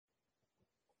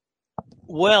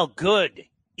Well, good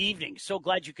evening. So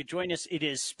glad you could join us. It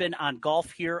is Spin on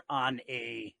Golf here on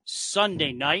a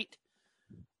Sunday night.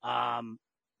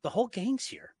 The whole gang's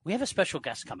here. We have a special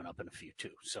guest coming up in a few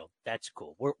too, so that's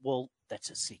cool. That's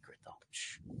a secret though.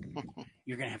 Shh.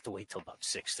 You're gonna have to wait till about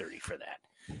 6:30 for that.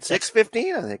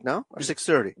 6:15, I think, no, or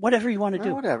 6:30. Whatever you want to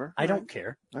do. Whatever. I don't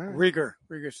care. All right.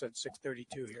 Rieger said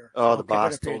 6:32 here. Oh, the Okay,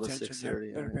 boss better pay told us attention. 6:30.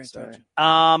 Yeah, better All pay right, sorry.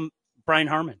 attention. Brian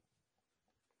Harmon.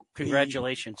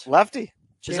 Congratulations. Lefty.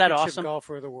 Is that Championship awesome?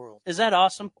 golfer of the world. Is that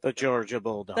awesome? The Georgia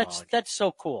Bulldog. That's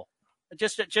so cool.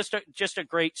 Just a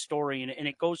great story, and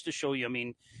it goes to show you. I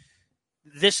mean,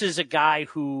 this is a guy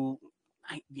who,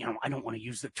 I don't want to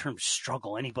use the term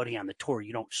struggle. Anybody on the tour,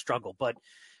 you don't struggle, but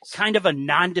kind of a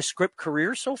nondescript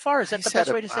career so far. Is that the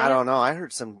best way to say it? I don't know. I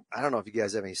heard I don't know if you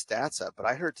guys have any stats up, but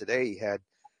I heard today he had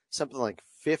something like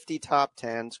 50 top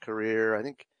tens career. I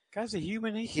think Guy's a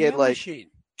human he had ATM like machine.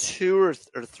 2 or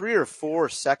 3 or 4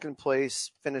 second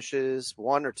place finishes,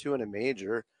 1 or 2 in a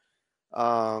major.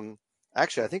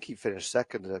 Actually, I think he finished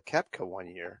second to Koepka one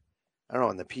year. I don't know,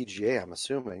 in the PGA, I'm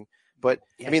assuming. But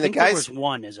Yeah, I mean, the think there guy's was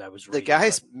one as I was the reading.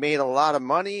 guy's made a lot of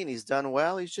money and he's done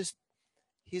well. He's just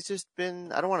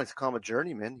been, I don't want to call him a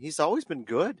journeyman. He's always been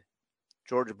good.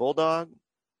 Georgia Bulldog.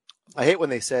 I hate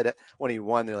when they said it when he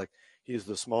won, they're like, he's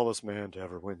the smallest man to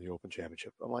ever win the Open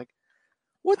Championship. I'm like,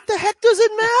 what the heck does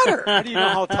it matter? How do you know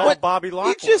how tall Bobby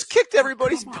Locke He just was? kicked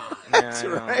everybody's Come on. butts, Yeah,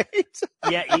 I know. right?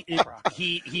 Yeah,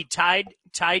 he tied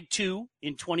 2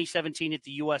 in 2017 at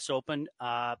the U.S. Open.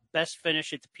 Best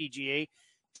finish at the PGA,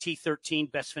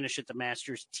 T13. Best finish at the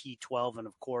Masters, T12. And,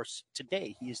 of course,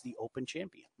 today he is the Open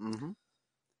champion. Mm-hmm.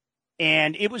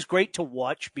 And it was great to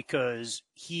watch because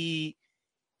he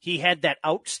had that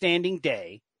outstanding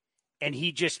day. And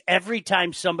he just, every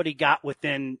time somebody got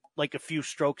within like a few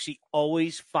strokes, he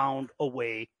always found a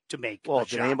way to make Well, a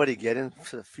did shot. anybody get in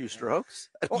for a few strokes?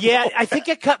 Yeah, I think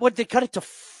they cut it to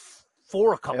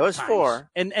 4 a couple It was times.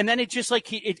 4. And then it just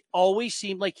like it always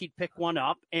seemed like he'd pick one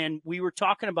up. And we were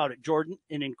talking about it, Jordan,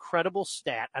 an incredible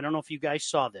stat. I don't know if you guys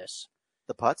saw this.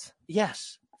 The putts?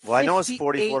 Yes. Well, I know it's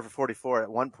 58 44 for 44 at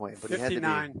one point, but he had to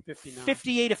be. 59.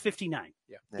 58 of 59.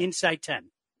 Yeah. Inside 10.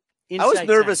 I was Inside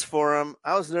nervous 10. for him.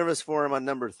 I was nervous for him on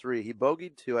number 3. He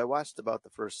bogeyed 2. I watched about the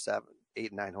first 7,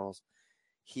 8, 9 holes.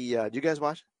 He, do you guys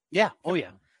watch? Yeah. Oh, yeah.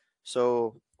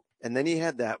 So, and then he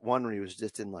had that one where he was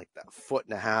just in like that 1.5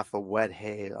 foot of wet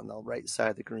hay on the right side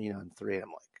of the green on 3. And I'm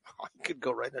like, oh, he could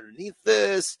go right underneath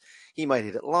this. He might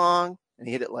hit it long, and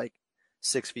he hit it like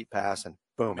 6 feet past, and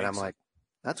boom. And I'm like,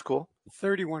 that's cool.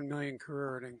 31 million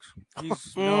career earnings.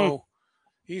 He's no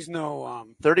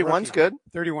 31's rookie. good.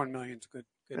 31 million's good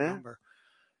Yeah. number.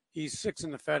 He's 6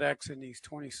 in the FedEx and he's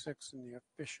 26 in the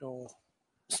official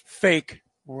fake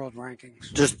world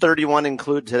rankings. Does 31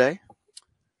 include today?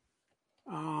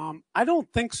 I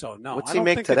don't think so. No. What's I he don't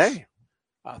make think today?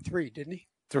 it's, 3, didn't he?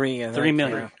 3, I think, 3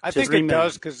 million. yeah. I think 3 it million.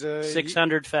 does because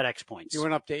 600 FedEx points. he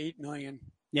went up to 8 million.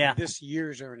 Yeah. This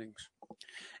year's earnings.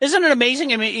 Isn't it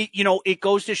amazing? I mean, it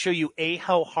goes to show you, A,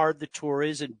 how hard the tour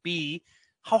is, and B,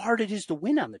 how hard it is to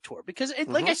win on the tour. Because,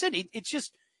 like I said, it's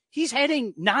just he's had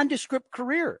a nondescript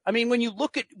career. I mean, when you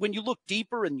look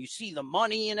deeper and you see the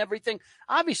money and everything,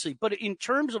 obviously, but in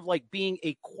terms of like being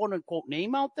a quote unquote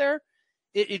name out there,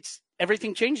 it's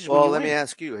everything changes. Well, when you let win. me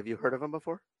ask you, have you heard of him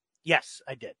before? Yes,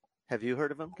 I did. Have you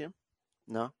heard of him, Kim?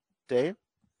 No? Dave?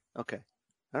 Okay.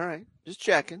 All right. Just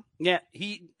checking. Yeah,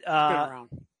 he. Been around.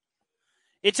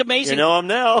 It's amazing. You know him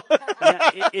now.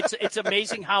 Yeah, it's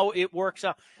amazing how it works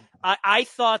out. I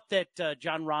thought that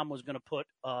John Rahm was going to put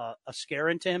a scare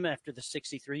into him after the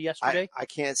 63 yesterday. I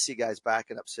can't see guys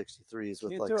backing up 63s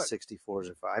with Can't like do it. 64s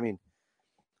or 5. I mean,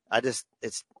 it's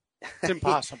It's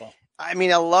impossible. I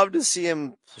mean, I love to see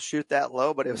him shoot that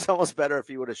low, but it was almost better if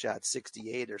he would have shot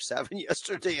 68 or 7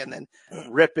 yesterday and then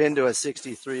rip into a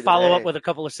 63 Follow today. up with a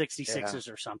couple of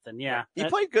 66s or something. Yeah. He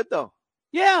played good though.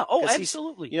 Yeah. Oh, 'Cause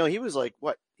absolutely. He was like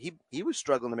what? He was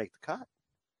struggling to make the cut.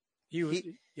 He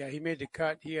made the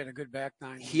cut. He had a good back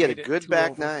nine. He had a made it good 2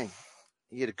 back over. 9.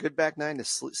 He had a good back 9 to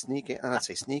sneak in. I don't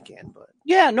say sneak in, but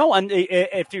Yeah. No. And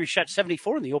after he shot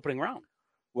 74 in the opening round.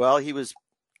 well, he was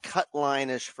cut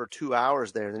line-ish for 2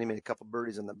 hours there. And then he made a couple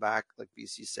birdies in the back, like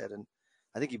BC said. And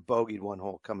I think he bogeyed one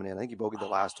hole coming in. I think he bogeyed the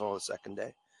last hole the second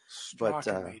day. But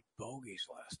Straka made bogeys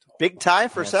last hole. big tie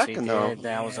for Yes, second, he though. did.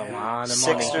 That was a lot of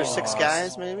 6 money. or 6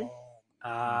 guys, maybe?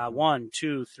 1,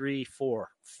 2, 3, 4.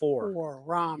 4. 4.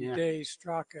 Rahm, Yeah. Day,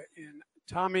 Straka, and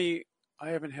Tommy. I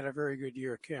haven't had a very good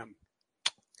year. Kim.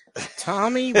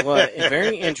 Tommy, what a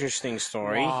very interesting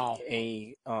story. Wow.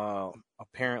 A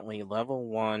apparently level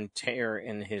 1 tear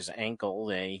in his ankle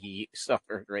that he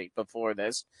suffered right before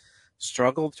this.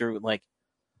 Struggled through like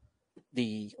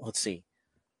the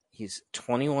He's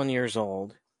 21 years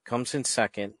old, comes in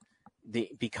second,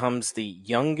 becomes the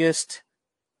youngest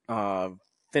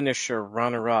finisher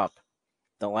runner-up.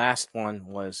 The last one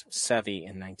was Seve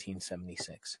in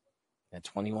 1976. At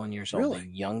 21 years old, Really? the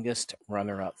youngest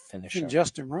runner-up finisher. And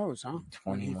Justin Rose, huh?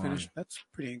 When he 21. finished, that's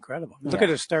pretty incredible. Look at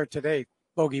his start today.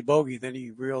 Bogey. Then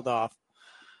he reeled off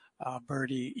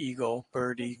birdie, eagle,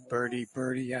 birdie.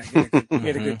 Yeah, he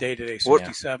had a good day today.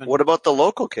 67. What about the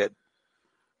local kid?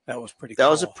 That was pretty. That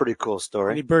cool. was a pretty cool And he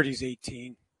story. birdies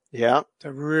 18. Yeah.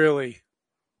 To really.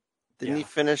 Didn't he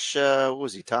finish?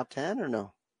 Was he top 10 or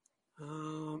no?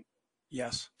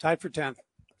 Yes, tied for 10th.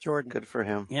 Jordan. Good for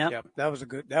him. Yeah. Yep, that was a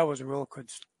good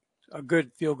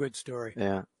feel good story.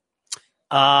 Yeah.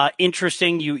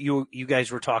 Interesting. You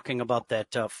guys were talking about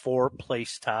that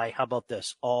 4-place tie. How about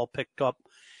this? All picked up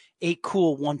a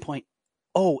cool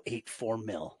 1.084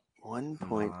 mil.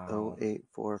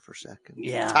 1.084 for second.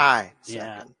 Yeah. Tie.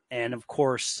 Yeah. Second. And of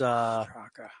course,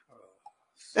 Straka.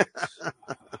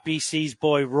 BC's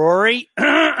boy Rory,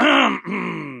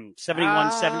 71,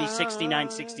 70, 69,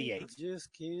 68. Just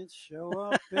can't show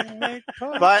up and make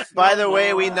But by the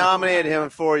way, we noise. nominated him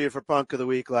for you for Punk of the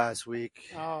Week last week.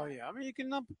 Oh yeah, I mean you can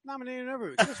nominate him every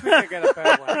week. This week I got a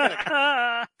bad one. I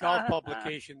got a golf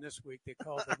publication this week. They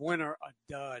called the winner a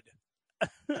dud.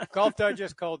 Golf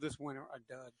Digest called this winner a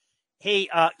dud. Hey,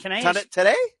 can I Done ask? it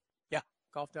today?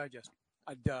 Golf Digest,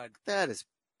 a dud. That is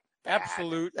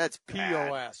Absolute That's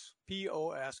bad.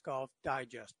 POS Golf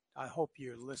Digest. I hope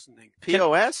you're listening.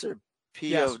 POS or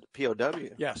Yes. POW?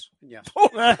 Yes, yes.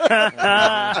 That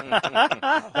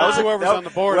was Whoever's on the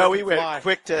board. Well, I we can went fly.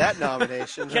 quick to that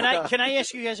nomination. Can I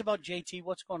ask you guys about JT?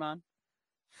 What's going on?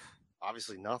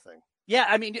 Obviously nothing. Yeah,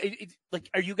 I mean, like,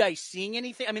 are you guys seeing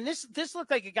anything? I mean, this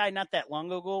looked like a guy not that long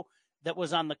ago that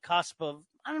was on the cusp of,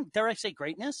 dare I say,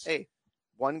 greatness? Hey,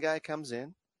 one guy comes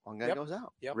in, one guy Yep. goes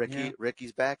out. Yep.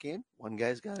 Ricky's back in, one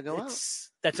guy's got to go out.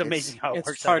 That's amazing how it it's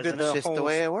works. part out, of isn't It's it? just the whole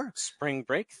way it works. spring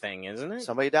break thing, isn't it?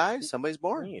 Somebody dies, somebody's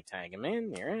born. You tag him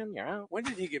in, you're out. When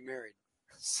did he get married?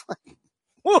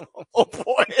 Oh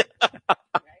boy!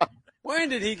 When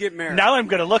did he get married? Now I'm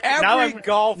going to look. Every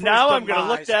golfer's I'm going to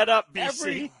look demise- that up. BC.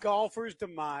 Every golfer's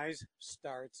demise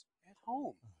starts at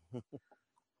home.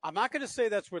 I'm not going to say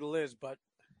that's what it is, but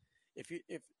if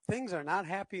things are not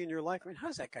happy in your life, I mean, how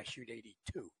does that guy shoot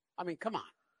 82? I mean, come on.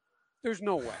 There's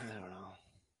no way. I don't know.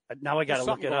 Now I got to There's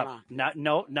look it something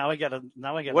up. Now I got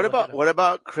to. What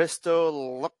about Christo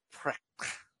Leprek,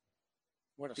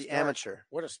 What a the start. amateur?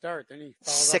 What a start. Then he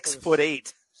followed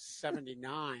 6'8".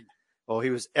 79. Oh, he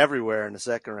was everywhere in the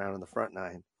second round in the front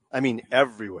nine. I mean,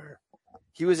 everywhere.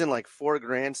 He was in like 4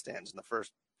 grandstands in the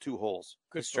first 2 holes.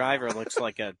 Good His for driver him. looks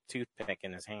like a toothpick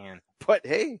in his hand. But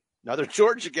hey, another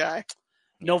Georgia guy.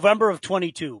 November of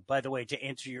 22. By the way, to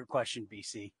answer your question,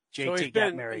 BC, JT So he's got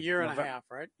been married a year and November- a half,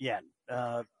 right? Yeah.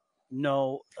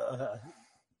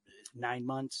 9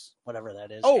 months, whatever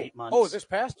that is. 8 months. Oh, this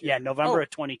past year. Yeah, November Oh. of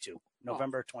 22.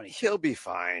 November of 22. He'll be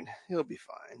fine. He'll be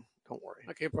fine. Don't worry.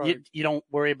 Okay, probably. You don't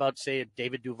worry about, say,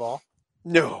 David Duval?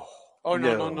 No. Oh,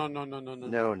 no. No.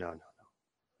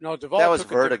 No, Duvall That was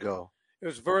took a different- vertigo. It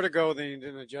was vertigo. Then he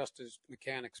didn't adjust his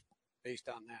mechanics based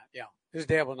on that. Yeah. His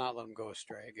dad will not let him go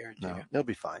astray, I guarantee No, you. he'll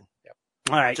be fine.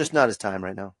 All right. Just not his time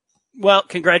right now. Well,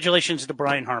 congratulations to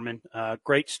Brian Harmon.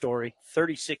 Great story.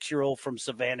 36-year-old from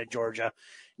Savannah, Georgia.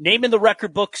 Naming the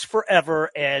record books forever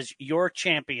as your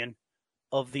champion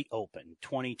of the Open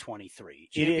 2023.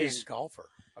 Champion It is golfer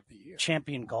of the year.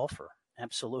 champion golfer.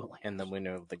 Absolutely. And the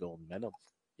winner of the gold medal.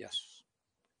 Yes.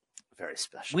 Very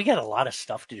special. We got a lot of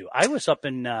stuff to do. I was up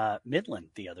in Midland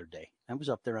the other day. I was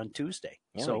up there on Tuesday.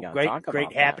 Yeah, So we gotta great talk about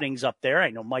that. happenings up there. I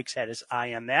know Mike's had his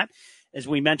eye on that. As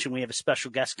we mentioned, we have a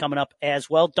special guest coming up as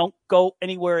well. Don't go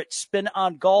anywhere. It's Spin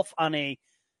on Golf on a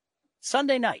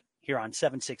Sunday night here on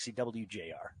 760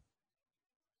 WJR.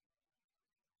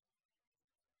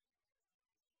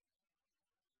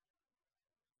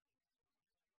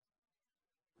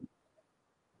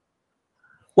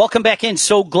 Welcome back in.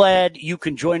 So glad you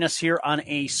can join us here on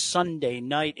a Sunday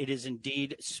night. It is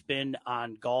indeed Spin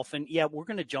on Golf. And yeah, we're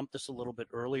going to jump this a little bit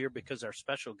earlier because our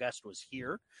special guest was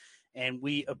here and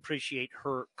we appreciate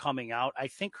her coming out. I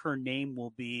think her name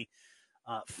will be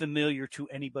familiar to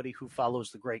anybody who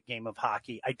follows the great game of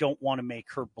hockey. I don't want to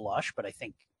make her blush, but I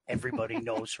think everybody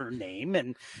knows her name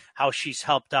and how she's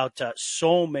helped out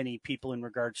so many people in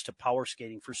regards to power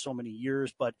skating for so many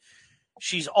years. But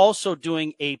she's also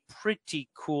doing a pretty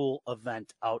cool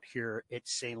event out here at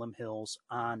Salem Hills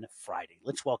on Friday.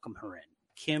 Let's welcome her in.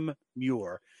 Kim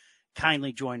Muir,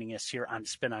 kindly joining us here on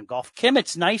Spin on Golf. Kim,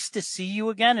 it's nice to see you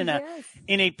again.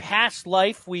 In a past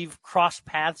life, we've crossed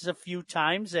paths a few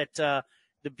times at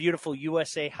the beautiful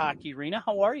USA Hockey Arena.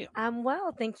 How are you? I'm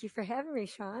well. Thank you for having me,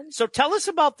 Sean. So tell us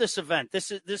about this event.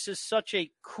 This is such a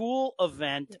cool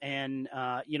event, and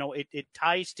it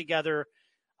ties together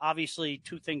obviously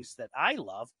two things that I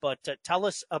love. But tell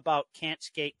us about Can't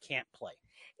Skate, Can't Play.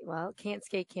 Well, Can't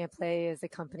Skate, Can't Play is a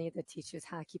company that teaches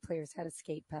hockey players how to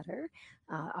skate better,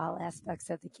 all aspects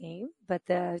of the game. But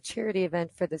the charity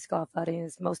event for this golf outing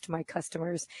is most of my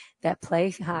customers that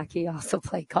play hockey also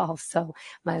play golf, so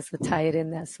might as well tie it in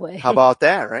this way. How about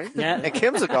that, right? Yeah. And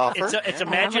Kim's a golfer. It's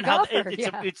imagine how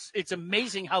it's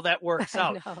amazing how that works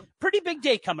out. Pretty big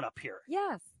day coming up here.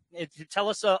 Yes. Tell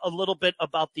us a little bit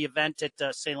about the event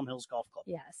at Salem Hills Golf Club.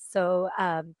 Yes. So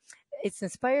it's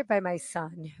inspired by my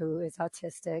son, who is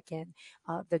autistic, and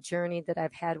the journey that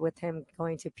I've had with him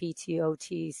going to PT,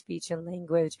 OT, speech and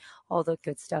language, all the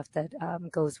good stuff that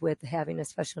goes with having a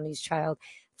special needs child.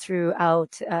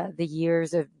 Throughout the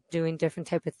years of doing different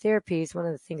type of therapies, one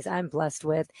of the things I'm blessed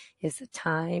with is the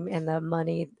time and the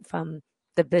money from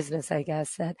the business, I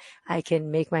guess, that I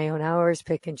can make my own hours,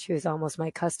 pick and choose almost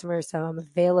my customers. So I'm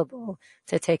available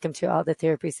to take him to all the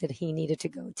therapies that he needed to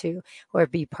go to or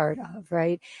be part of,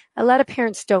 right? A lot of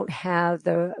parents don't have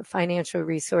the financial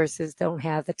resources, don't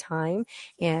have the time.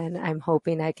 And I'm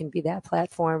hoping I can be that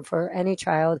platform for any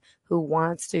child who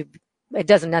wants to. It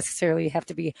doesn't necessarily have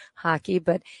to be hockey,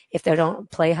 but if they don't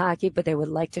play hockey, but they would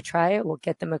like to try it, we'll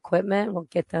get them equipment, we'll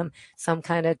get them some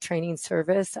kind of training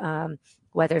service,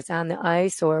 whether it's on the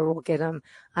ice or we'll get them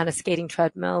on a skating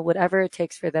treadmill, whatever it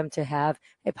takes for them to have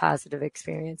a positive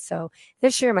experience. So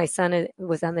this year, my son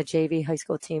was on the JV high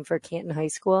school team for Canton High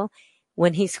School.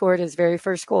 When he scored his very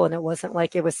first goal, and it wasn't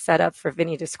like it was set up for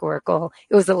Vinny to score a goal.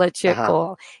 It was a legit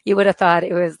goal. You would have thought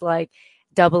it was like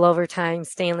double overtime,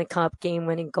 Stanley Cup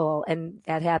game-winning goal, and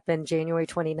that happened January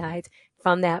 29th.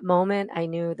 From that moment, I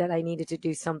knew that I needed to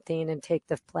do something and take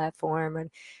the platform and,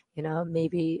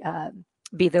 maybe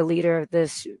be the leader of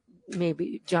this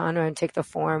maybe genre and take the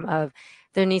form of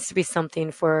there needs to be something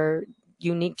for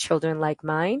unique children like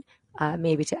mine,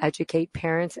 maybe to educate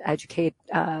parents, educate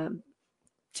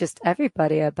just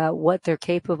everybody about what they're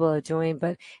capable of doing.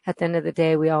 But at the end of the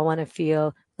day, we all want to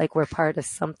feel like we're part of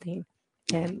something.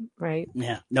 And right.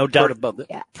 Yeah, no doubt about that.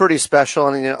 Yeah. Pretty special.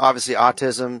 And obviously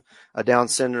autism, Down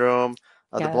syndrome,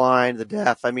 the blind, the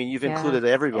deaf. I mean, you've included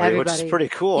everybody, which is pretty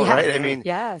cool, right? I mean,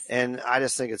 yes. And I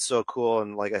just think it's so cool.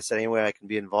 And like I said, any way I can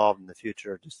be involved in the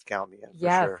future, just count me in.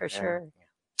 For sure.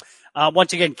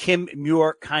 Once again, Kim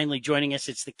Muir kindly joining us.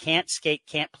 It's the Can't Skate,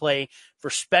 Can't Play for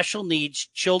Special Needs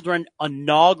Children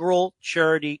inaugural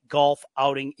charity golf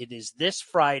outing. It is this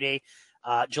Friday,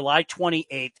 July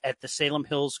 28th at the Salem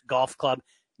Hills Golf Club.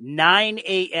 9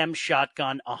 a.m.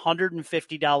 shotgun,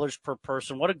 $150 per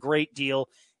person. What a great deal.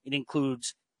 It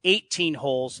includes 18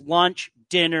 holes, lunch,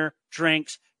 dinner,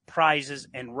 drinks, prizes,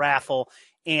 and raffle.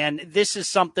 And this is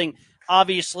something,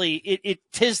 obviously, it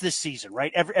tis this season,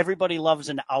 right? Everybody loves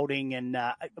an outing. And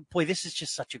boy, this is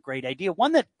just such a great idea.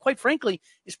 One that, quite frankly,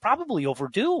 is probably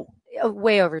overdue.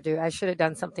 Way overdue. I should have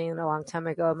done something a long time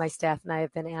ago. My staff and I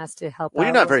have been asked to help out. Well,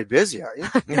 you're not very busy, are you?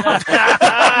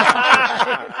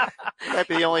 You might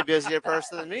be the only busier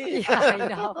person than me. Yeah, I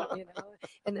know.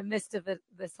 In the midst of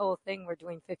this whole thing, we're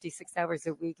doing 56 hours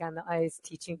a week on the ice,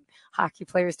 teaching hockey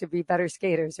players to be better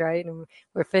skaters, right? And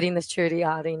we're fitting this charity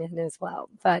outing in as well.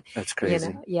 But that's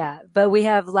crazy. But we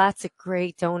have lots of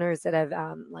great donors that have,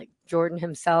 like Jordan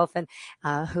himself, and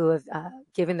who have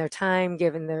given their time,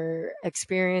 given their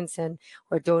experience, and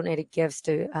or donated gifts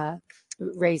to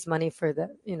raise money for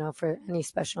for any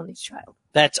special needs child.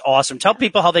 That's awesome. Tell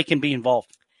people how they can be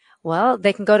involved. Well,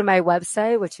 they can go to my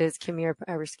website, which is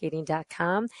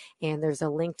KimMuirPowerSkating.com, and there's a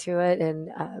link to it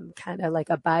and kind of like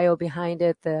a bio behind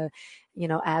it, the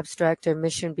abstract or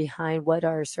mission behind what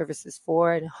our service is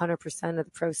for, and 100% of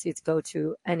the proceeds go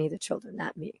to any of the children,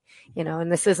 not me.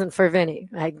 And this isn't for Vinny.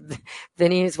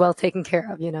 Vinny is well taken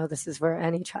care of. This is for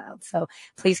any child. So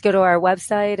please go to our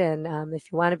website, and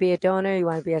if you want to be a donor, you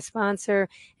want to be a sponsor,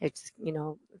 it's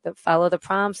follow the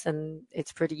prompts, and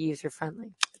it's pretty user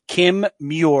friendly. Kim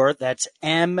Muir, that's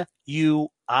MUIR,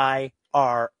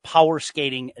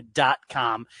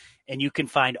 powerskating.com, and you can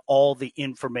find all the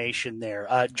information there.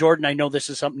 Jordan, I know this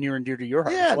is something near and dear to your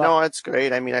heart. Yeah, as well. no, it's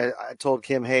great. I mean, I told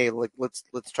Kim, hey, let's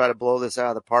try to blow this out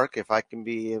of the park. If I can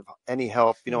be of any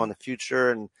help, in the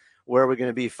future, and where are we going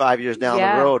to be 5 years down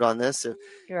the road on this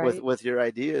with your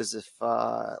ideas. If,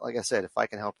 like I said, if I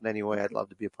can help in any way, I'd love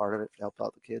to be a part of it, help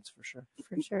out the kids for sure.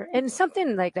 For sure. And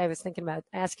something like I was thinking about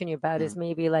asking you about is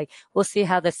maybe like, we'll see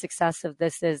how the success of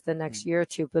this is the next year or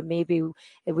two, but maybe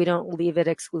if we don't leave it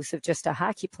exclusive just to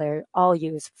hockey player, all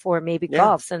use for maybe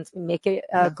golf, since we make it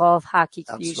a golf hockey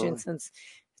fusion, since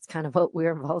it's kind of what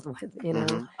we're involved with, you know.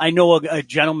 Mhm. I know a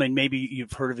gentleman, maybe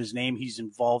you've heard of his name. He's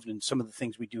involved in some of the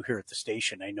things we do here at the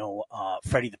station. I know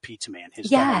Freddie the Pizza Man has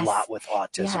done a Yes. lot with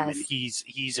autism, and Yes.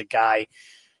 he's a guy.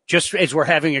 Just as we're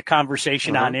having a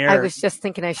conversation on air, I was just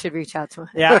thinking I should reach out to him.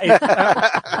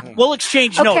 yeah, we'll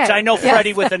exchange Okay. notes. I know Yes.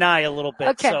 Freddie with an eye a little bit,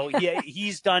 Okay. so yeah,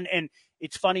 he's done. And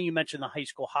it's funny you mentioned the high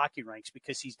school hockey rinks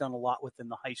because he's done a lot within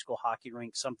the high school hockey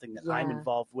rink, something that I'm Yeah.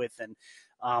 involved with, and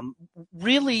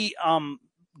really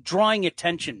drawing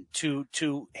attention to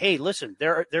hey, listen,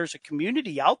 there's a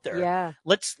community out there. Yeah.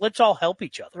 Let's all help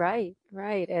each other. Right,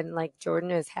 right. And like Jordan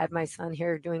has had my son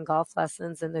here doing golf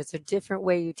lessons, and there's a different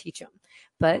way you teach him.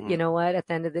 But you know what? At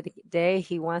the end of the day,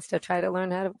 he wants to try to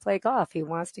learn how to play golf. He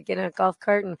wants to get in a golf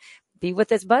cart and be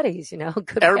with his buddies, you know.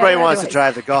 Good, Everybody bad, wants to otherwise.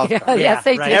 drive the golf Yeah, cart. yes,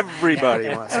 they right. do. Everybody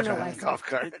wants I to don't know drive why. the golf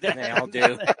cart. They all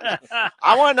do.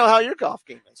 I want to know how your golf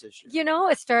game is this year. You know,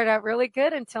 it started out really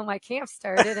good until my camp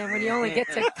started, and when you only get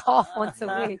to golf once a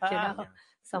week, you know,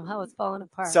 somehow it's falling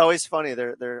apart. It's always funny.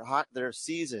 Their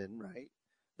season, right?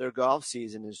 Their golf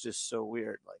season is just so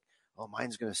weird. Like, oh,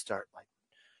 mine's going to start like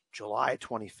July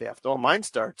 25th. Oh, mine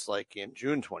starts like in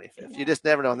June 25th. You just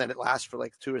never know. And then it lasts for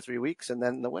like 2 or 3 weeks, and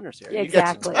then the winter's here. Yeah, You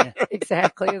get some exactly, time.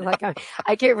 exactly. Like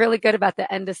I get really good about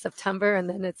the end of September, and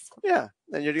then it's Yeah.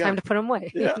 Then you're time going to put them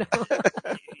away. Yeah. You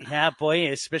know? Yeah,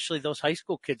 boy, especially those high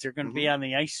school kids are going to be on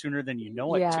the ice sooner than you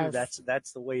know it too. Yes.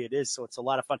 That's the way it is. So it's a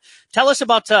lot of fun. Tell us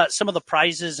about some of the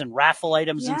prizes and raffle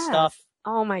items and Yes. stuff.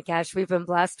 Oh my gosh, we've been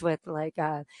blessed with like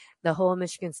the whole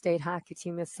Michigan State hockey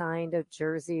team has signed a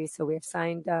jersey. So we have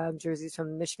signed jerseys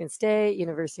from Michigan State,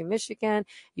 University of Michigan,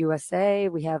 USA.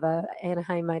 We have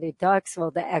Anaheim Mighty Ducks. Well,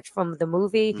 the act from the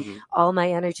movie. Mhm. All my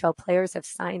NHL players have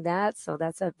signed that, so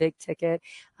that's a big ticket.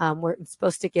 We're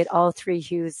supposed to get all 3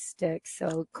 Hughes sticks.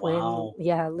 So Quinn, Wow.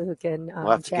 yeah, Luke, and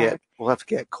Jack. we'll have to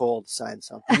get Cole to sign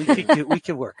something. We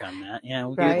could work on that. Yeah,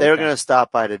 we could Right. They were work going on to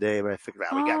stop by today, but I figured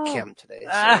out we got Oh. Kim today. So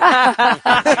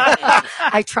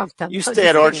I trumped them. you I'm stay just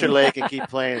at Orchard kidding. Lake and keep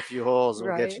playing a few holes, and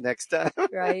we'll get Right. you next time.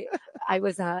 Right. I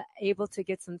was able to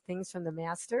get some things from the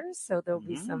Masters. So there'll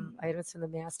be some items from the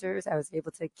Masters. I was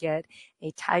able to get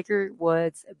a Tiger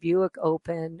Woods Buick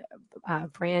Open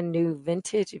brand new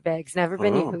vintage bags, never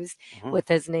been Oh. used, Mhm. with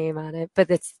his name on it. But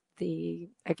it's the,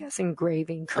 I guess,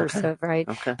 engraving cursive, right?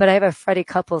 Okay. But I have a Freddie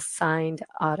Couples signed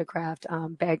autographed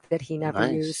bag that he never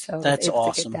Nice. used. So I was That's able to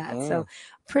awesome. get that. So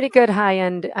pretty good high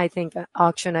end, I think,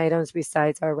 auction items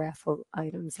besides our raffle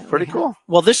items. that we Pretty have. cool.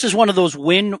 Well, this is one of those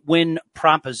win-win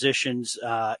propositions.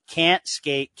 Can't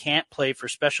skate, can't play for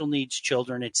special needs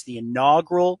children. It's the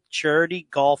inaugural charity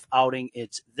golf outing.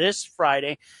 It's this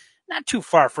Friday, not too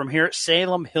far from here at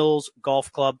Salem Hills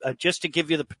Golf Club. Just to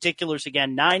give you the particulars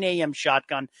again, 9 a.m.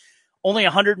 shotgun. Only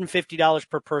 $150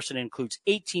 per person. It includes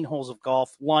 18 holes of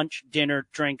golf, lunch, dinner,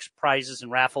 drinks, prizes,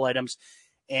 and raffle items.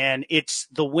 And it's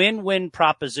the win-win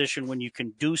proposition when you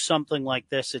can do something like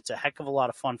this. It's a heck of a lot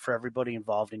of fun for everybody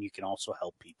involved, and you can also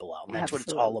help people out. And that's what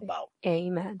it's all Absolutely. about.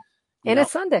 Amen. You And know?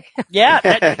 it's Sunday. Yeah,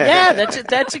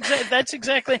 that's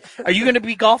exactly. Are you going to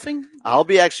be golfing? I'll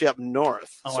be actually up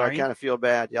north, Oh, so are I you? kind of feel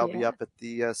bad. Yeah, I'll be Yeah. up at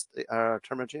the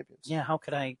Tournament of Champions. Yeah. How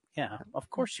could I? Yeah, of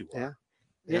course you will. Yeah.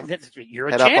 You're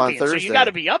a Head up on champion, so you Thursday. got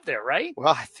to be up there, right?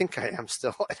 Well, I think I am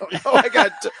still. I don't know. I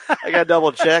got to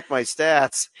double check my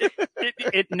stats.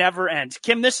 It never ends.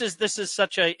 Kim, this is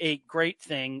such a great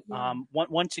thing. Yeah.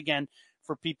 Once again,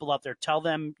 for people out there, tell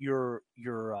them your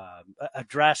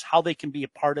address, how they can be a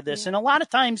part of this. Yeah. And a lot of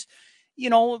times, you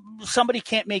know, somebody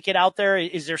can't make it out there.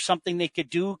 Is there something they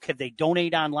could do? Could they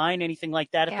donate online? Anything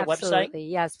like that at the website? Absolutely.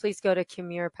 Yes. Please go to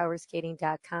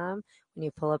CamuraPowerskating.com. When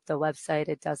you pull up the website,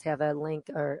 it does have a link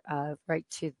or right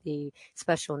to the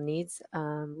special needs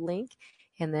link.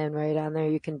 And then right on there,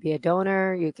 you can be a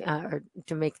donor, you can, or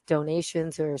to make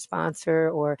donations or a sponsor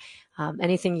or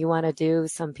anything you want to do.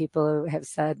 Some people have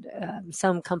said,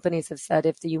 some companies have said,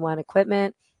 if you want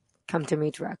equipment, come to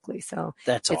me directly. So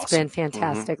That's it's awesome. been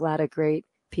fantastic. A lot of great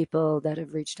people that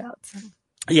have reached out. So.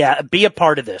 Yeah, be a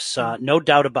part of this. No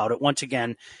doubt about it. Once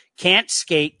again, can't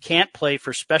skate, can't play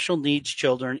for special needs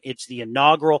children. It's the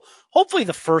inaugural, hopefully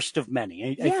the first of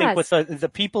many. I think with the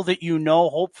people that you know,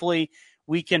 hopefully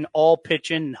we can all pitch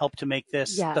in and help to make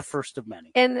this Yes. the first of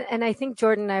many. And I think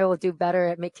Jordan and I will do better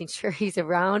at making sure he's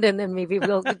around, and then maybe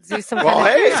we'll do some Well,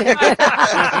 kind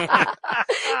hey.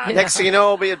 of Next thing you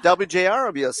know, it'll be a WJR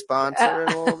will be a sponsor,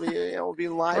 and we'll be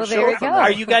live Well, show there you from go. there.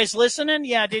 Are you guys listening?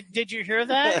 Yeah. Did you hear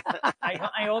that?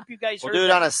 I hope you guys We'll heard do it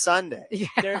that. on a Sunday. Yeah.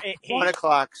 Hey,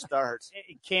 1:00 starts.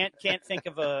 can't think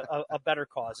of a better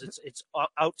cause. It's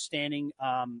outstanding.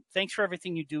 Thanks for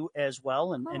everything you do as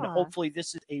well, and Aw. hopefully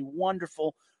this is a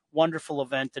wonderful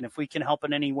event. And if we can help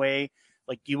in any way,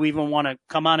 Like, you even want to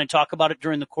come on and talk about it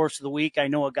during the course of the week? I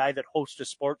know a guy that hosts a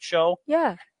sports show.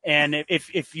 Yeah, And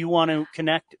if you want to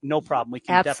connect, no problem. We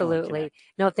can definitely absolutely. connect.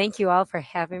 No, thank you all for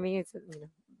having me. It's,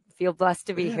 feel blessed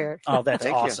to be here. Oh, that's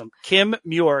Thank you. awesome. Kim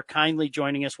Muir kindly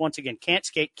joining us once again. Can't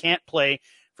Skate, Can't Play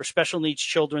for Special Needs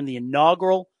Children, the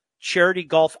inaugural charity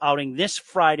golf outing this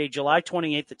Friday, July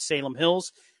 28th at Salem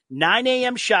Hills. 9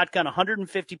 a.m. shotgun,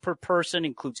 150 per person,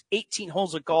 includes 18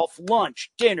 holes of golf, lunch,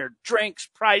 dinner, drinks,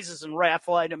 prizes, and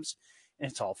raffle items.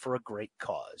 And it's all for a great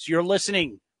cause. You're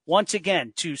listening once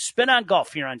again to Spin on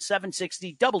Golf here on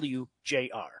 760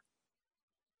 WJR.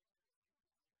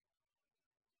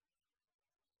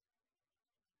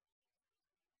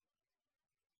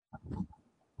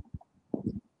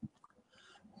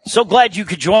 So glad you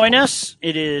could join us.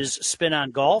 It is Spin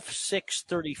on Golf,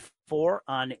 6:34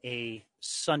 on a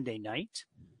Sunday night.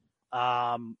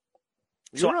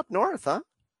 You were up north, huh?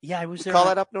 Yeah, I was You there. call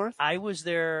that up north? I was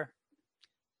there.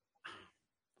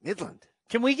 Midland.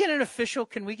 Can we get an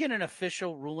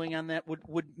official ruling on that?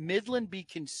 Would Midland be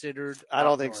considered? I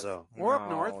don't up think north? so. We're up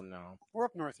north. No. We're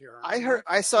up north here.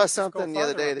 I saw Let's go something the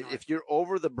other farther day up that north. if you're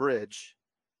over the bridge,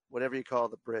 whatever you call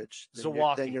the bridge,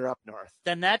 Zilwaukee. then you're up north.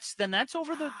 Then that's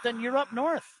over then you're up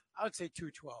north. I would say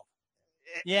 212.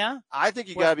 Yeah. I think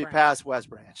you West got to be Branch. past West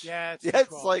Branch. Yeah, it's Yeah, it's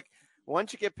 212. like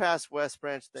once you get past West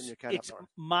Branch, then you're kind of It's up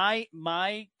north.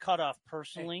 my cutoff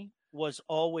personally was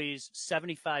always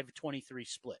 75-23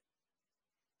 split.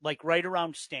 Like right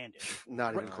around standing.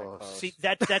 Not even Not close. close. See,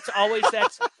 that's always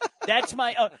that's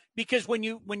my because when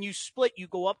you split, you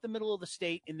go up the middle of the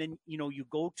state and then you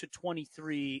go to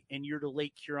 23 and you're to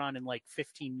Lake Huron in like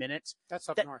 15 minutes. That's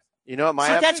up That- north. You know what my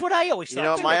So up, that's what I always you thought.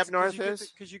 know what too. my It's- up north is?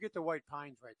 Because you get the white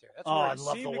pines right there. That's Oh, where I I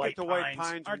love seem the to white get the white pines.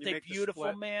 pines. Aren't when you they make the beautiful,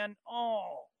 split. man?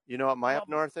 Oh, You know what my Love up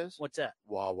north is? what's that?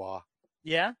 Wawa.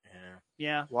 Yeah, Yeah.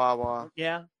 yeah, Wawa.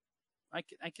 yeah. I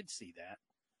could see that.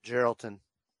 Geraldton.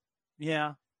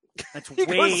 Yeah, that's He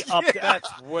way goes, up yeah. there.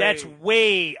 That's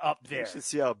way up You there. should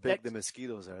see how big That- the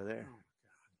mosquitoes are there.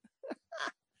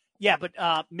 Yeah, but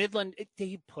Midland,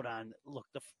 they put on. Look,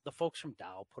 the folks from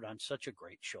Dow put on such a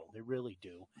great show. They really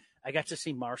do. I got to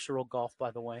see Marcelo golf,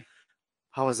 by the way.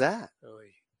 How was that?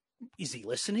 Really. Is he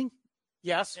listening?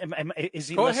 Yes. Is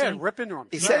he Go listening? ahead. Rip into him.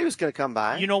 He said he was going to come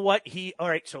by. You know what? All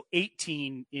right. So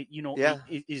 18. Yeah.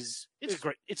 It's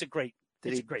great. It's a great. Did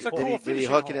It's he, a great. It's a hole. cool did he finishing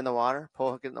hook hole. it in the water?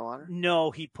 Pull hook it in the water? No,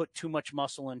 he put too much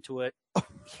muscle into it.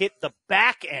 Hit the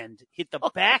back end.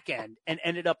 And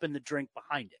ended up in the drink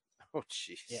behind it. Oh,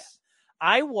 jeez. Yeah.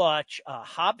 I watch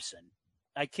Hobson.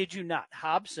 I kid you not.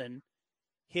 Hobson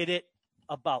hit it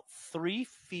about 3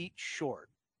 feet short.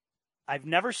 I've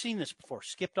never seen this before.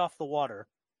 Skipped off the water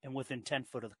and within 10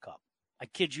 foot of the cup. I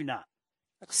kid you not.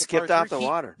 That's the Skipped par off the three.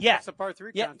 water. Yeah. That's the par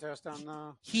 3 Yeah. contest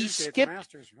on He Tuesday at skipped- the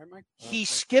Masters, right, Mike? He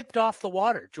skipped off the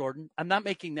water, Jordan. I'm not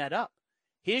making that up.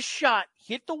 His shot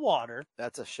hit the water,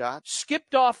 That's a shot.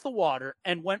 skipped off the water,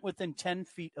 and went within 10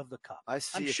 feet of the cup. I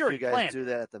see I'm if sure you he guys planned do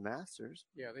that at the Masters.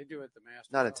 Yeah, they do it at the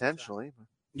Masters. Not all the time. intentionally. But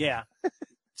Yeah.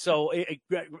 So,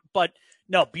 but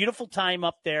no, beautiful time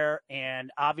up there. And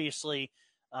obviously,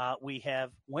 we have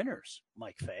winners,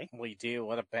 Mike Fay. We do.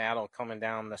 What a battle coming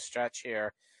down the stretch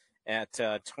here at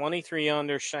 23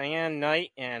 under. Cheyenne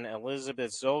Knight and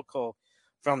Elizabeth Zokol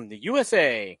from the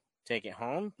USA take it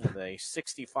home with a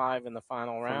 65 in the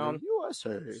final round.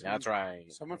 From the USA. That's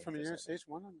right. Someone from the United States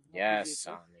won on the Yes.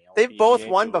 LPGA On the They've both LPGA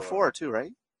won Tour. before, too,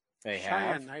 right? They tour. have.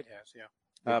 Cheyenne Knight has, yeah.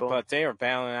 They both- But they are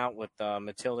battling out with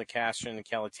Matilda Castro and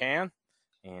Kelly Tan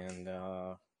and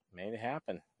made it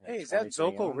happen. Hey, is that 23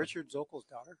 Zokol, under. Richard Zokol's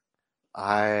daughter?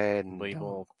 I'm We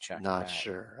will check not that.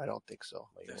 sure. I don't think so.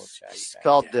 We will check that.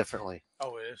 Spelled differently.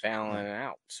 Oh, it is. Battling it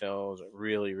out. So it was a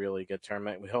really, really good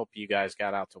tournament. We hope you guys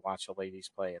got out to watch the ladies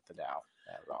play at the Dow.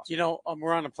 That was awesome. You know,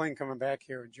 we're on a plane coming back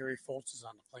here, and Jerry Foltz is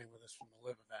on the plane with us from the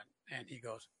Live event. And he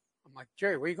goes, I'm like,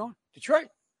 Jerry, where you going? Detroit.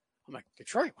 I'm like,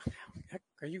 Detroit? What the heck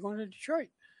are you going to Detroit?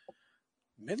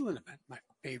 Midland event, my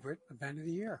favorite event of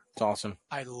the year. It's awesome.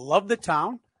 I love the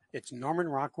town. It's Norman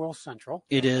Rockwell Central.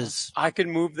 It is. I can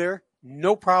move there,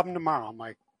 no problem tomorrow. I'm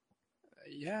like,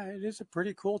 yeah, it is a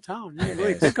pretty cool town. You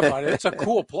really think about it. It's a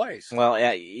cool place. Well,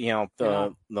 you know,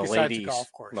 the besides the ladies,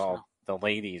 golf course, well, the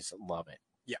ladies love it.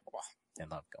 Yeah, well, They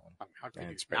love going. I mean, how can Yeah,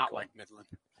 you it's pretty not cool. like Midland?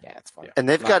 Yeah, it's fun. And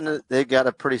they've Lot of fun. got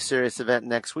a pretty serious event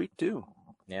next week, too.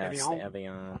 Yeah, it's the Evian.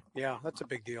 Evian. Yeah, that's a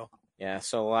big deal. Yeah,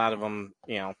 so a lot of them,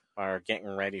 you know, are getting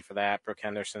ready for that. Brooke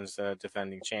Henderson's the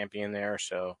defending champion there,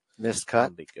 so Missed that'll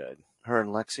cut. be good. Her and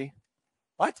Lexi.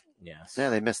 What? Yes. Yeah,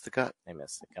 they missed the cut. They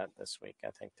missed the cut this week. I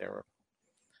think they were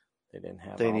They didn't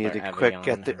have. They all needed their to quick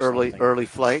Evian get the or early something.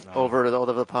 flight No. over to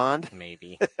the pond.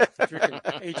 Maybe Drinking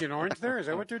Agent Orange there? Is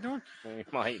that what they're doing? we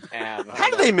might have. How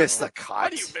do they miss the How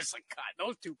cut? do you miss a cut?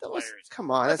 Those two That was- players. come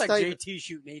on, That's that's like not even, JT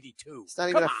shooting 82. it's not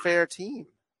even a Come on. fair team.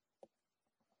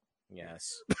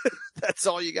 Yes. That's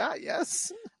all you got.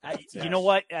 Yes. You know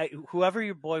what? Whoever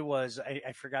your boy was,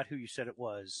 I forgot who you said it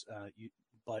was.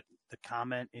 But the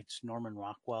comment, it's Norman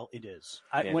Rockwell. It is.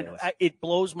 It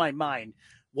blows my mind.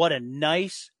 What a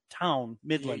nice town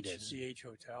Midland is. CH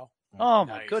Hotel. Oh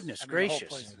my Nice. goodness I mean, the whole gracious!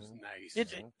 place is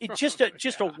nice. It's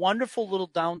just a wonderful little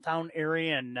downtown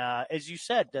area, and as you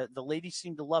said, the ladies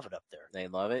seem to love it up there. They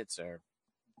love it. It's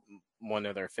one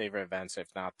of their favorite events, if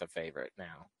not the favorite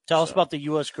now. Tell us about the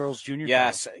U.S. Girls Junior.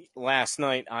 Yes, last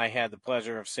night I had the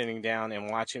pleasure of sitting down and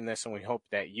watching this, and we hope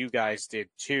that you guys did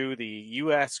too. The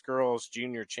U.S. Girls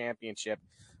Junior Championship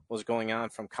was going on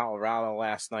from Colorado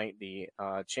last night, the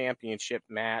championship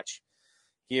match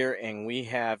here, and we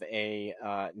have a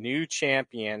new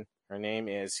champion. Her name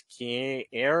is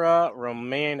Kiera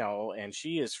Romano, and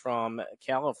she is from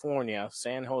California,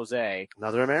 San Jose.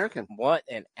 Another American. What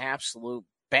an absolute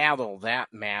battle that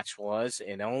match was.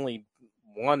 It only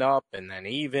one up and then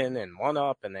even and one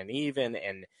up and then even,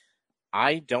 and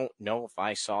I don't know if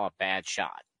I saw a bad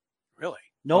shot. Really?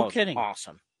 No It was kidding.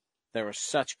 Awesome. There were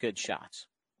such good shots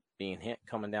being hit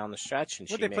coming down the stretch, and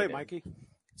What'd she they play, made it. Mikey?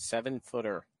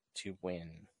 7-footer to win.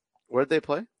 Where'd they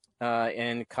play?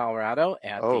 In Colorado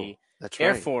at the That's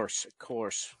Air right. Force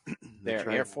course, their That's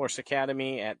right. Air Force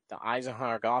Academy at the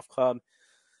Eisenhower Golf Club.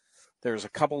 There's a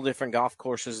couple different golf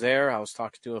courses there. I was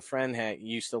talking to a friend that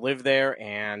used to live there,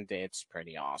 and it's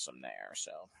pretty awesome there.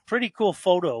 So, Pretty cool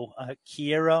photo.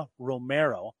 Kiera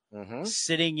Romero mhm.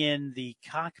 sitting in the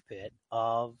cockpit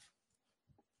of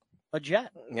a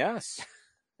jet, Yes,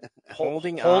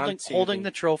 holding the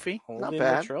the trophy. holding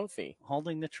bad. the trophy.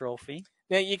 Holding the trophy.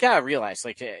 Now you gotta realize,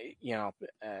 like,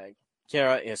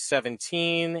 Kara is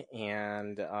 17,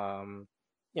 and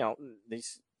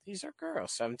these are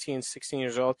girls, 17, 16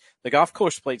 years old. The golf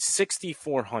course played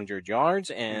 6,400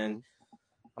 yards, and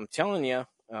I'm telling you,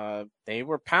 they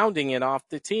were pounding it off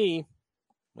the tee.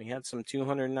 We had some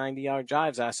 290-yard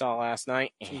drives I saw last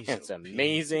night. And it's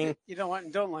amazing. You know what?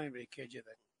 And don't let anybody kid you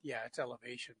that. Yeah, it's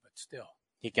elevation, but still,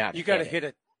 You got to hit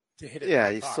it to hit it. Yeah,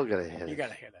 that you far. still got to hit You it. got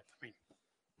to hit it. I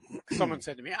mean, someone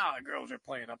said to me, "Oh, the girls are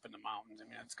playing up in the mountains. I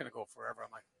mean, it's going to go forever." I'm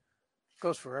like, "It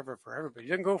goes forever for everybody. It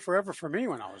didn't go forever for me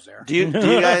when I was there." Do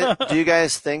you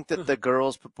guys think that the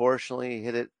girls proportionally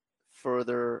hit it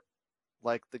further,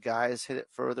 like the guys hit it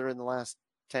further in the last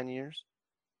 10 years?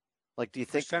 Like, do you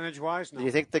think Percentage-wise, no. do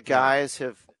you think the guys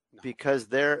have No. because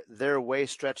they're way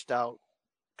stretched out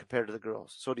compared to the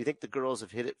girls? So do you think the girls have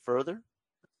hit it further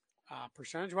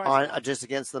Percentage-wise, on no. just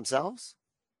against themselves?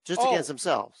 Just Oh. against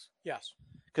themselves? Yes,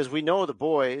 Because we know the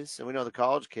boys and we know the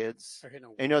college kids they're hitting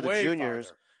it and you know the way juniors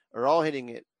farther. are all hitting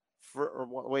it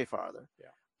way farther. Yeah.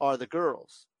 Are the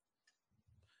girls?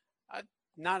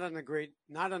 Not on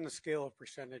the scale of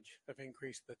percentage of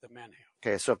increase that the men have.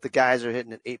 Okay, so if the guys are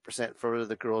hitting it 8% further,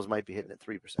 the girls might be hitting it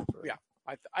 3% further. Yeah.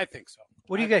 I think so.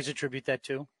 What do you guys attribute that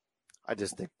to? I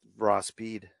just think raw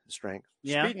speed, strength.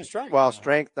 Yeah. Speed and strength. Well,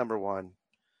 strength number one,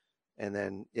 and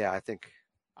then I think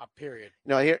Period.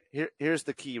 here's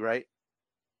the key, right?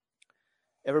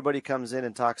 Everybody comes in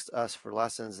and talks to us for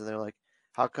lessons, and they're like,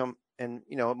 "How come?" And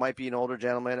it might be an older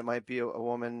gentleman, it might be a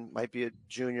woman, might be a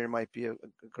junior, might be a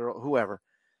girl, whoever.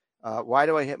 Why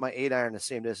do I hit my 8-iron the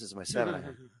same distance as my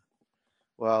 7-iron?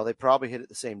 Well, they probably hit it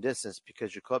the same distance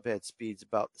because your club head speed's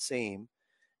about the same,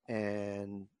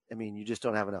 and I mean you just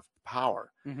don't have enough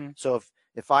power. Mm-hmm. So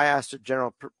if I asked a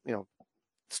general,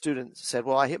 student said,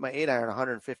 "Well, I hit my 8-iron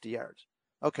 150 yards."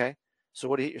 Okay, so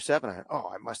what do you hit your 7-iron?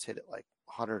 Oh, I must hit it like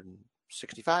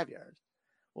 165 yards.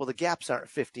 Well, the gaps aren't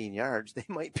 15 yards; they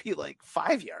might be like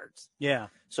 5 yards. Yeah.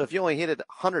 So if you only hit it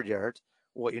 100 yards,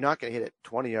 well, you're not going to hit it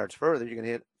 20 yards further. You're going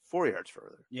to hit it 4 yards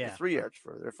further, Yeah. or 3 yards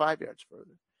further, or 5 yards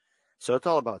further. So it's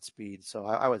all about speed. So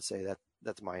I would say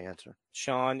that's my answer.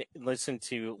 Sean, listen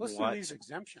to these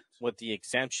exemptions. what the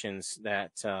exemptions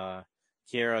that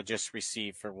Kiera just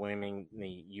received for winning the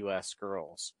U.S.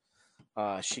 girls.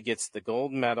 She gets the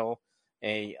gold medal.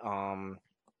 She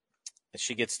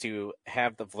gets to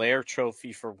have the Vlair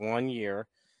Trophy for 1 year.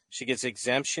 She gets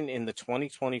exemption in the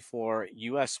 2024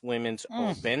 U.S. Women's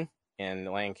Open in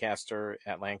Lancaster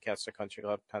Country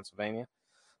Club, Pennsylvania.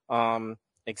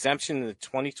 Exemption in the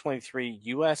 2023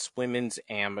 U.S. Women's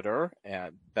Amateur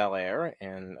at Bel Air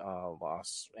in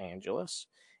Los Angeles,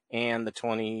 and the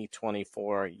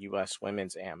 2024 U.S.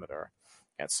 Women's Amateur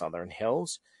at Southern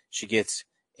Hills. She gets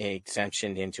an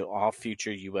exemption into all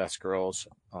future U.S. girls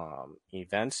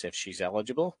events if she's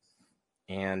eligible.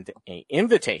 and an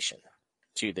invitation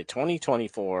to the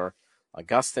 2024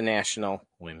 Augusta National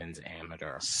Women's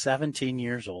Amateur. 17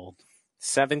 years old.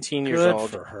 17 years Good old.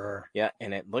 for her. Yeah,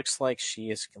 and it looks like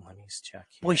she is. Let me just check.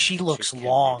 Boy, she looks She's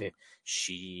long. gifted.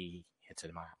 She hits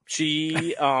it a mile.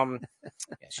 She yeah,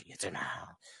 she hits it a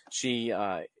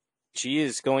mile. She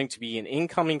is going to be an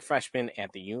incoming freshman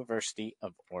at the University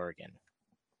of Oregon.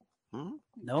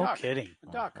 No Duck. kidding.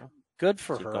 Duck. Good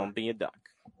for She's her. gonna be a duck.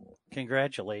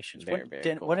 Congratulations. Very, What,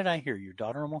 very cool. what did I hear? Your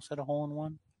daughter almost had a hole in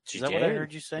one? She Is that did. what I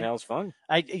heard you say? That was fun.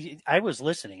 I was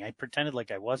listening. I pretended like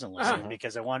I wasn't listening Uh-huh.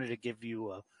 because I wanted to give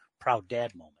you a proud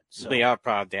dad moment. So, We are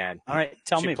proud, Dad. all right,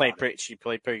 tell she me played about it. pretty. She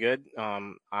played pretty good.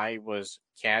 I was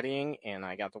caddying and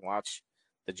I got to watch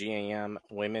the GAM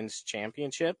Women's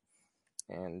Championship,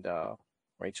 and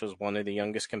Rachel's one of the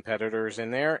youngest competitors in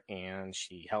there, and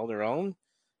she held her own.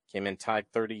 Came in tied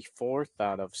 34th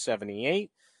out of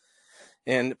 78,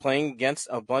 and playing against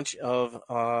a bunch of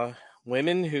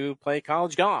women who play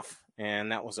college golf,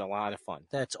 and that was a lot of fun.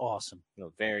 That's awesome. It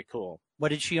was very cool. What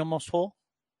did she almost hole?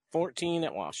 14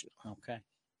 at Washington. Okay.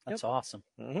 That's awesome.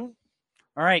 Mm-hmm.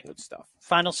 All right. Good stuff.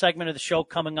 Final segment of the show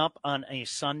coming up on a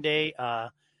Sunday.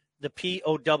 The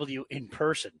POW in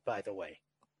person, by the way.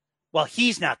 Well,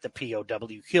 he's not the POW.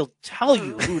 He'll tell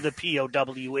you who the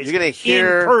POW is You're gonna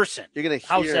hear in person. You're gonna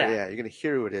How's hear, that? yeah. You're gonna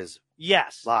hear who it is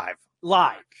Yes. live.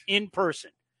 In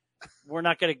person. We're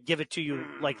not going to give it to you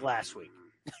like last week.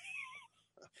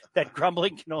 That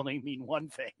grumbling can only mean one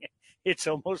thing. It's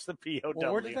almost the POW.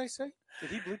 Well, what did I say? Did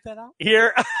he bleep that out?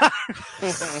 Here,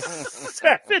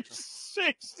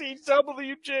 760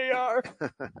 WJR.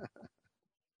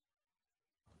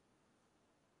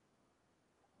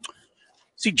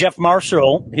 See, Jeff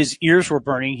Marceau, his ears were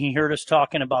burning. He heard us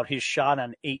talking about his shot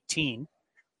on 18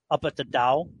 up at the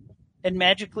Dow, and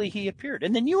magically he appeared.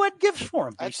 And then you had gifts for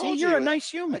him. I BC. told You're you a it-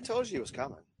 nice I human. told you he was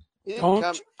coming. He didn't Don't-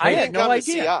 come. I he had didn't no come to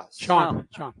idea. see us. Sean,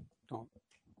 don't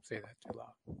say that too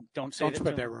loud. Don't say Don't that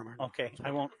spread to that him. rumor. Okay,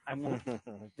 I won't.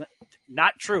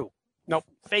 Not true. Nope.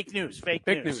 Fake news. Fake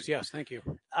Big news. Yes, thank you.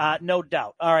 No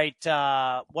doubt. All right.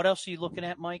 What else are you looking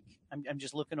at, Mike? I'm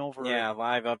just looking over. Yeah,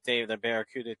 live update of the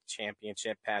Barracuda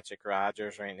Championship. Patrick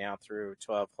Rogers right now through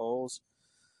 12 holes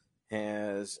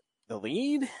has the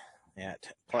lead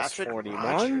at plus Patrick 41.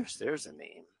 Rogers, there's a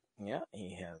name. Yeah,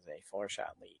 he has a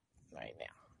 4-shot lead right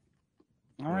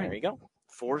now. All right. There you go.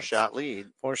 4-shot lead.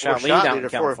 4-shot lead Four-shot out lead in or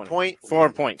California. 4-point.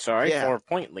 4-point, sorry. Yeah.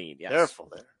 4-point lead, yes. Careful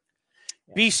there.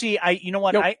 BC, you know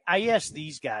what? Yep. I asked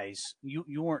these guys. You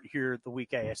weren't here the week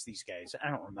I asked these guys. I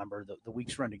don't remember. The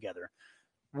weeks run together.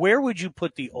 Where would you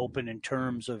put the Open in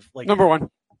terms of like Number one.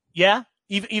 Yeah,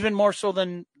 even more so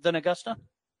than Augusta.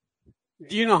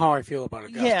 You know how I feel about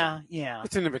Augusta. Yeah.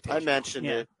 It's an invitation. I mentioned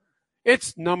Yeah. it.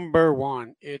 It's number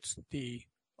one. It's the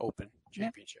Open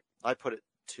Championship. I put it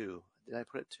 2. Did I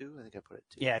put it 2? I think I put it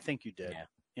 2. Yeah, I think you did. Yeah.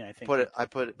 Yeah, I think I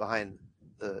put it behind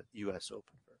the U.S.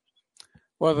 Open first.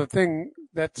 Well, the thing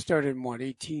that started in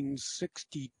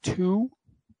 1862?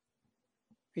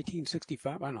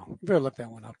 1865? I don't know. You better look that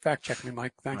one up. Fact check me,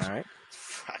 Mike. Thanks.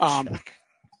 All right.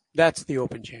 That's the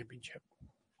Open Championship.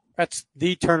 That's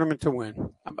the tournament to win.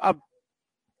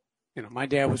 My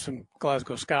dad was from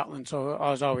Glasgow, Scotland, so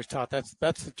I was always taught that's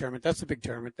the tournament. That's the big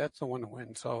tournament. That's the one to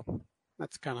win. So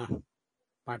that's kind of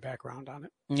my background on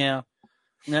it. Yeah.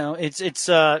 No, it's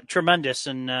tremendous,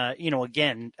 and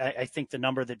again, I think the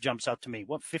number that jumps out to me,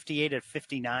 58 at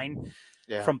 59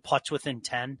 Yeah. from putts within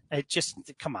 10. It just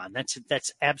come on,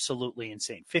 that's absolutely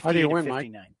insane. 58 How do you at win, Mike?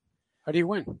 59. How do you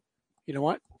win? You know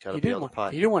what? Gotta He be didn't able want. to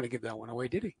putt. He didn't want to give that one away,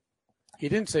 did he? He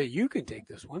didn't say you can take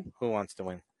this one. Who wants to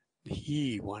win?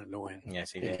 He wanted to win.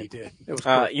 Yes, he Yeah, did. he did. It was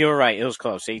cool. You were right. It was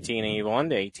close. 1881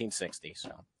 to 1860. So,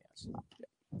 yes.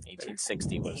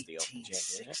 1860 was the Open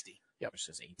Championship 1860.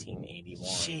 versus 1881.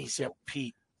 Jeez, Yep.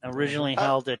 Pete. Originally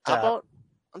held at How about?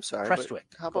 I'm sorry. but Prestwick.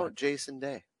 How Go about ahead. Jason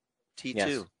Day? T2.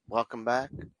 Yes. Welcome back.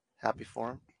 Happy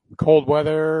for him. Cold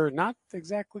weather, not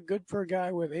exactly good for a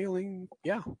guy with ailing.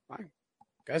 Yeah, fine.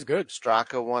 Guy's good.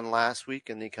 Straka won last week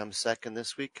and he comes second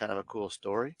this week. Kind of a cool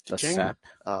story. The Ching. Sep.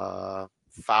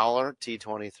 Fowler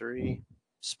T23,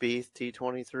 Spieth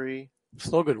T23.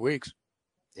 Still good weeks.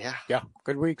 Yeah. Yeah,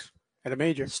 good weeks at a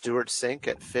major. Stuart Sink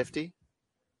at 50,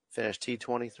 finished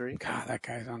T23. God, that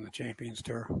guy's on the Champions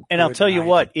Tour. And I'll Good tell you night.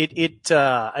 what,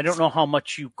 I don't know how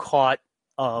much you caught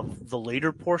of the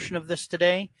later portion of this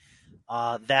today.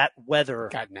 That weather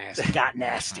Got nasty. got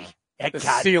nasty. It The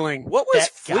got ceiling. What was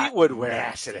That got Fleetwood wearing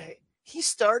nasty. today? He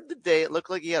started the day, it looked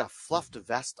like he had a fluffed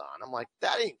vest on. I'm like,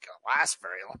 that ain't going to last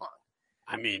very long.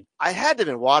 I mean, I had to have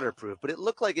been waterproof, but it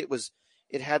looked like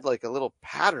it had like a little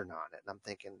pattern on it. And I'm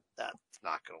thinking, that's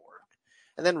not going to work.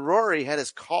 And then Rory had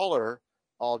his collar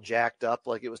all jacked up.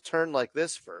 Like it was turned like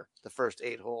this for the first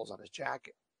 8 holes on his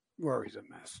jacket. Rory's a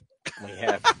mess.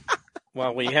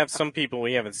 We have some people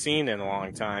we haven't seen in a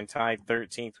long time. Tied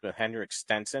 13th with Hendrik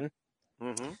Stenson.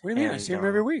 Mm-hmm. What do you mean? I And, see him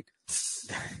every week.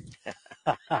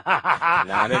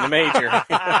 Not in the major.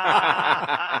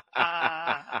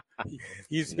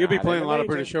 He'll be Not playing in a the lot of major.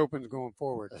 British Opens going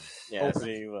forward Yes,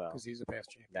 he will. because he's a past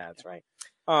champion. That's right.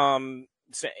 And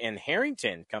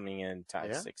Harrington coming in tied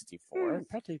Yeah. 64.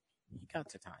 Petty. He got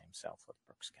to tie himself with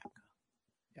Brooks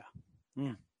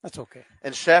Koepka. That's okay.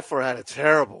 And Scheffler had a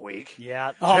terrible week.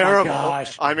 Yeah. Oh Terrible. my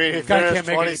gosh! I mean, he The guy finished can't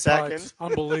make any 22nd. putts.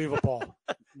 Unbelievable.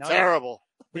 No, Terrible.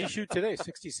 What did he shoot today?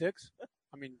 66.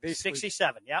 I mean, basically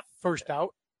 67. Yep. first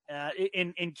out.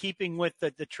 In keeping with the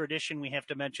tradition, we have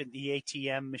to mention the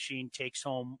ATM machine takes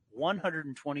home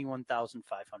 $121,500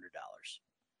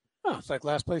 Oh, it's like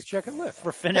last place check and lift.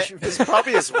 for finish. It's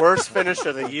probably his worst finish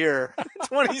of the year.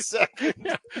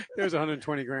 22nd There's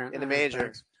 120 grand in the major.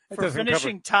 Thanks. It For doesn't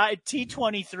finishing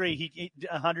T23, he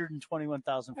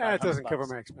 $121,500. cover. It doesn't cover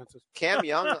my expenses. Cam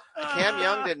Young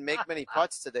didn't make many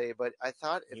putts today, but I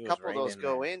thought if He a was couple right of those in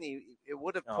go there. in, it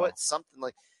would have Oh. put something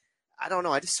like, I don't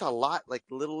know. I just saw a lot like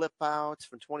little lip outs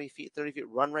from 20 feet, 30 feet,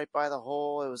 run right by the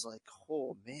hole. It was like,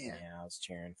 oh man. Yeah, I was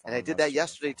cheering for And him. I did was that cheering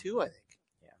yesterday for him. too, I think.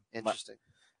 Yeah. Interesting.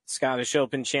 Scottish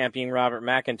Open champion Robert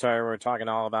McIntyre. We were talking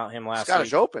all about him last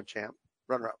Scottish week. Open champ,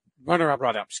 runner up. Runner up.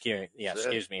 Runner up,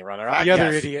 excuse me, runner up. The other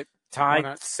Yes. idiot. Tied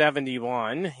Runner-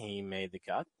 71. He made the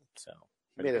cut. So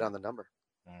He made it on the number.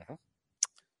 Mhm. So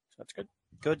that's good.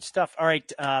 Good stuff. All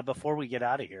right. Before we get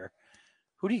out of here,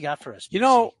 who do you got for us? You BC?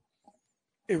 know,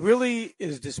 it really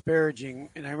is disparaging.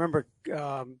 And I remember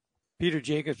Peter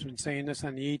Jacobs been saying this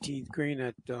on the 18th green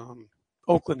at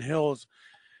Oakland Hills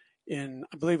in,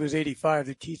 I believe it was 85,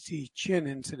 the TC Chin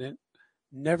incident.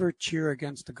 Never cheer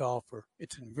against the golfer.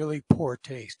 It's in really poor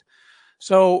taste.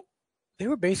 So they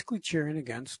were basically cheering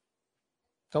against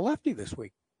the lefty this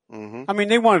week. Mm-hmm. I mean,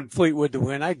 they wanted Fleetwood to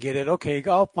win. I get it. Okay,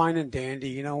 all fine and dandy.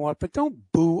 You know what? But don't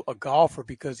boo a golfer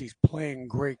because he's playing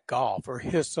great golf or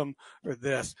hiss him or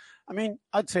this. I mean,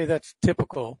 I'd say that's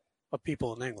typical of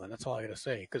people in England. That's all I got to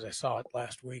say because I saw it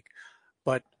last week.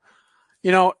 But,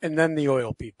 and then the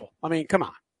oil people. I mean, come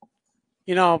on.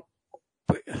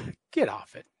 Get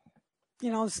off it.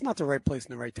 It's not the right place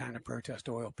and the right time to protest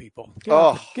oil people. Get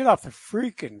off the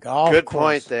freaking golf Good course.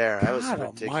 point there. That was God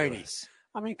ridiculous. almighty.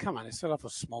 I mean, come on. They set off a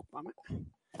smoke bomb.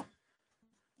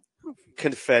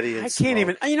 Confetti and I can't smoke.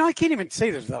 even. I can't even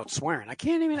say this without swearing. I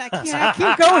can't go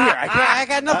here. I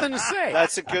got nothing to say.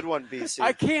 That's a good one, BC.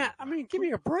 I can't. I mean, give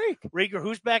me a break. Rieger,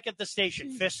 who's back at the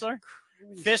station? Fissler?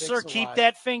 Sakes Fissler, keep alive.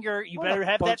 that finger. You What better a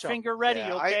have that bunch of- finger ready,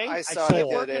 Yeah, okay? I saw saw it you the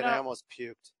other working day and I out. almost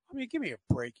puked. I mean, give me a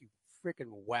break, you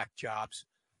freaking whack jobs.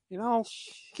 Get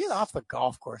off the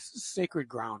golf course. This is sacred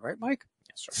ground, right, Mike?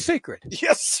 Yes, sir. Sacred.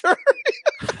 Yes, sir.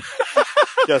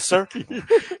 Yes, sir. And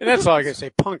that's all I can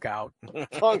say. Punk out.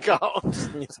 Punk out.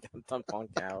 He's got the punk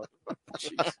out.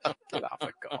 Jeez. Get off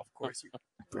the golf course.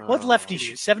 What lefty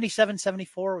shoot? 77,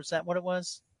 74? Was that what it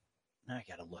was? I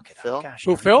got to look it Phil? up. Gosh,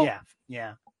 Who, Phil?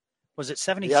 Yeah. Was it The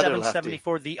 77, other lefty.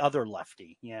 74? The other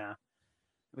lefty. Yeah.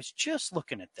 I was just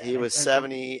looking at that. He was I-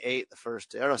 78 the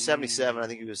first day. Or no, 77. I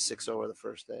think he was 6 over the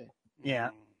first day. Yeah.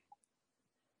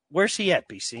 Where's he at,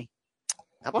 BC?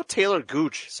 How about Taylor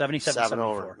Gooch? 77, 7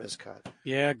 74. over. Miscut.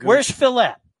 Yeah, good. Where's Phil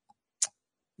at?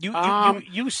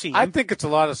 You see him. I think it's a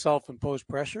lot of self-imposed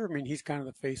pressure. I mean, he's kind of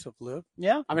the face of LIV.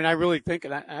 Yeah. I mean, I really think,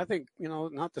 and I think,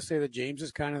 not to say that James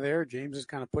is kind of there. James is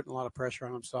kind of putting a lot of pressure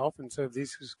on himself. And so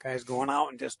these guys going out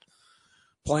and just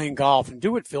playing golf and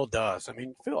do what Phil does. I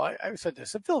mean, Phil, I said this.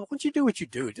 I said, Phil, why don't you do what you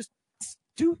do? Just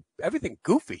do everything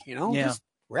goofy, Yeah. just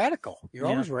radical. You're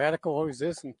Yeah. always radical, always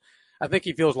this. And I think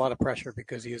he feels a lot of pressure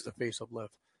because he is the face of LIV.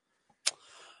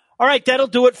 All right, that'll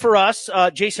do it for us.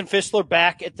 Jason Fissler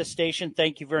back at the station.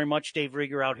 Thank you very much. Dave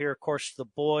Rieger out here. Of course, the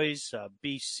boys,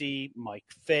 BC, Mike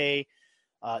Fay,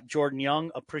 Jordan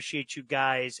Young. Appreciate you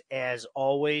guys as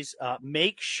always.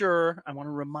 Make sure, I want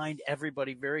to remind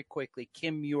everybody very quickly,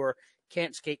 Kim Muir,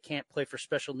 Can't Skate, Can't Play for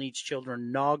Special Needs Children,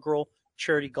 inaugural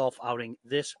charity golf outing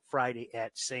this Friday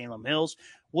at Salem Hills.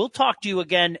 We'll talk to you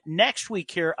again next week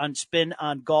here on Spin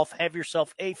on Golf. Have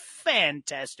yourself a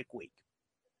fantastic week.